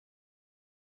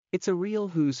It's a real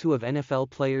who's who of NFL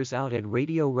players out at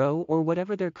Radio Row or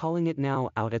whatever they're calling it now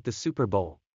out at the Super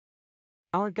Bowl.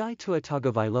 Our guy Tua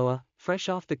Tagovailoa, fresh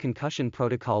off the concussion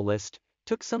protocol list,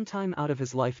 took some time out of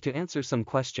his life to answer some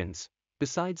questions.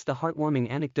 Besides the heartwarming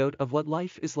anecdote of what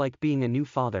life is like being a new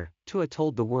father, Tua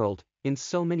told the world, in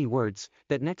so many words,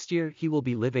 that next year he will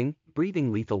be living,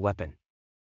 breathing lethal weapon.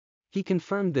 He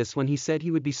confirmed this when he said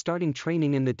he would be starting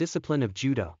training in the discipline of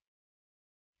judo.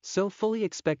 So fully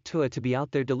expect Tua to be out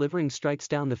there delivering strikes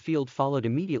down the field, followed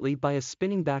immediately by a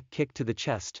spinning back kick to the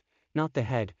chest, not the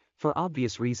head, for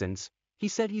obvious reasons. He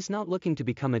said he's not looking to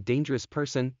become a dangerous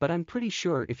person, but I'm pretty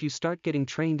sure if you start getting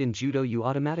trained in judo you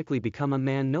automatically become a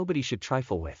man nobody should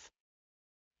trifle with.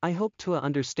 I hope Tua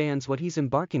understands what he's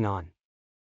embarking on.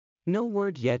 No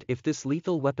word yet if this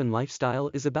lethal weapon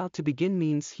lifestyle is about to begin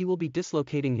means he will be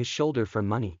dislocating his shoulder for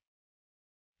money.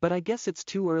 But I guess it's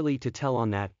too early to tell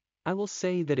on that. I will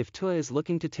say that if Tua is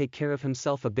looking to take care of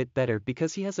himself a bit better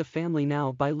because he has a family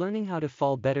now by learning how to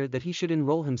fall better, that he should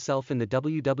enroll himself in the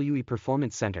WWE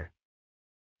Performance Center.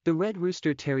 The Red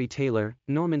Rooster Terry Taylor,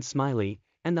 Norman Smiley,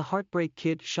 and the Heartbreak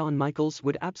Kid Shawn Michaels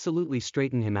would absolutely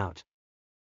straighten him out.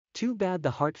 Too bad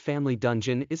the Hart family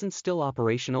dungeon isn't still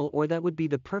operational, or that would be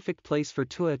the perfect place for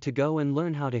Tua to go and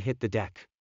learn how to hit the deck.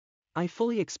 I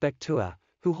fully expect Tua,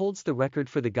 who holds the record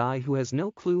for the guy who has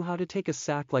no clue how to take a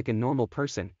sack like a normal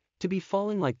person, to be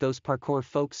falling like those parkour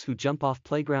folks who jump off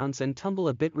playgrounds and tumble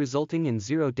a bit resulting in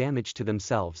zero damage to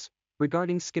themselves.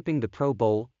 Regarding skipping the Pro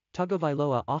Bowl,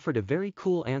 Tagovailoa offered a very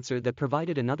cool answer that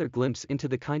provided another glimpse into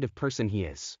the kind of person he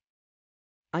is.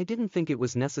 I didn't think it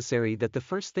was necessary that the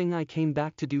first thing I came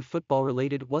back to do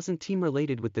football-related wasn't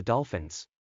team-related with the Dolphins.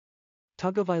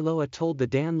 Tagovailoa told the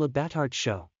Dan Le Batard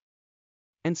show.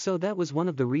 And so that was one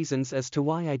of the reasons as to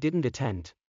why I didn't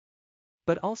attend.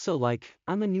 But also,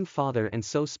 I'm a new father, and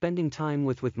so spending time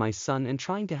with my son and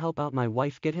trying to help out my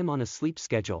wife get him on a sleep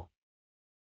schedule,